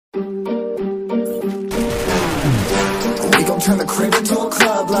gon' turn the crib into a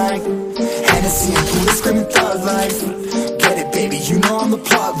club like Hennessy and Buddha screaming thug life. Get it, baby, you know I'm the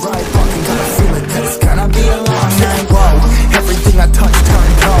plug, right? Fucking got a feeling that it's gonna be a long night. Whoa, everything I touch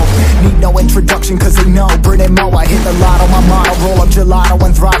turn cold. Need no introduction cause they know Britney Mo, I hit the lotto, my motto. Roll up gelato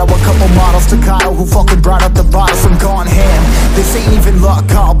and throttle a couple models staccato who fucking brought up the bottles from gone ham. This ain't even luck,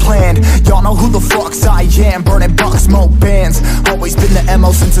 all planned. Y'all know who the fucks I am. Burning bucks, smoke bands. Always been the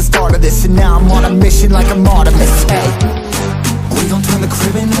MO since the start of this, and now I'm on a mission like I'm Artemis. Hey, we gon' turn the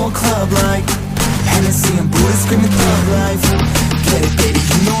crib into a club like Hennessy and Buddha screaming thug life. Get it, baby,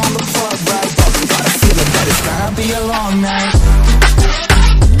 you know I'm the plug, right? Fucking got a feeling that it's gonna be a long night.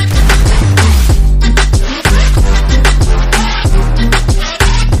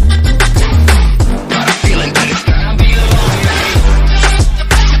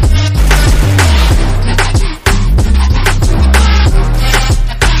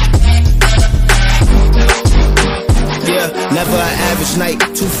 Never an average night,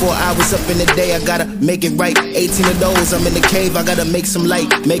 2-4 hours up in the day, I gotta make it right. 18 of those, I'm in the cave, I gotta make some light,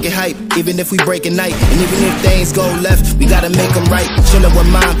 make it hype, even if we break a night. And even if things go left, we gotta make them right. Chillin'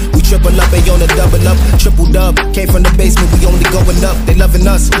 with mom, we triple up, they on a double up, triple dub. Came from the basement, we only going up, they loving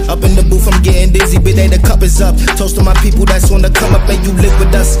us. Up in the booth, I'm getting dizzy, but they the cup is up. Toast to my people that's on the come up, and you live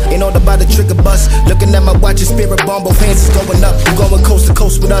with us. Ain't all about the trick of bus. Looking at my watch, your spirit bomb, both hands is going up. You going coast to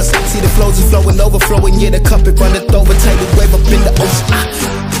coast with us. See the flows is flowing, overflowing, yeah, the cup it runneth over, tidal wave up in the ocean.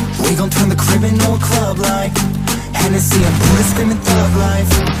 We gon' turn the crib into a club like Hennessy and Buddha screaming thug life.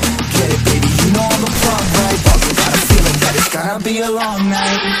 Get it, baby, you know I'm the plug, right? Fucking got a feeling that it's gonna be a long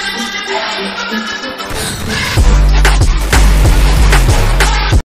night.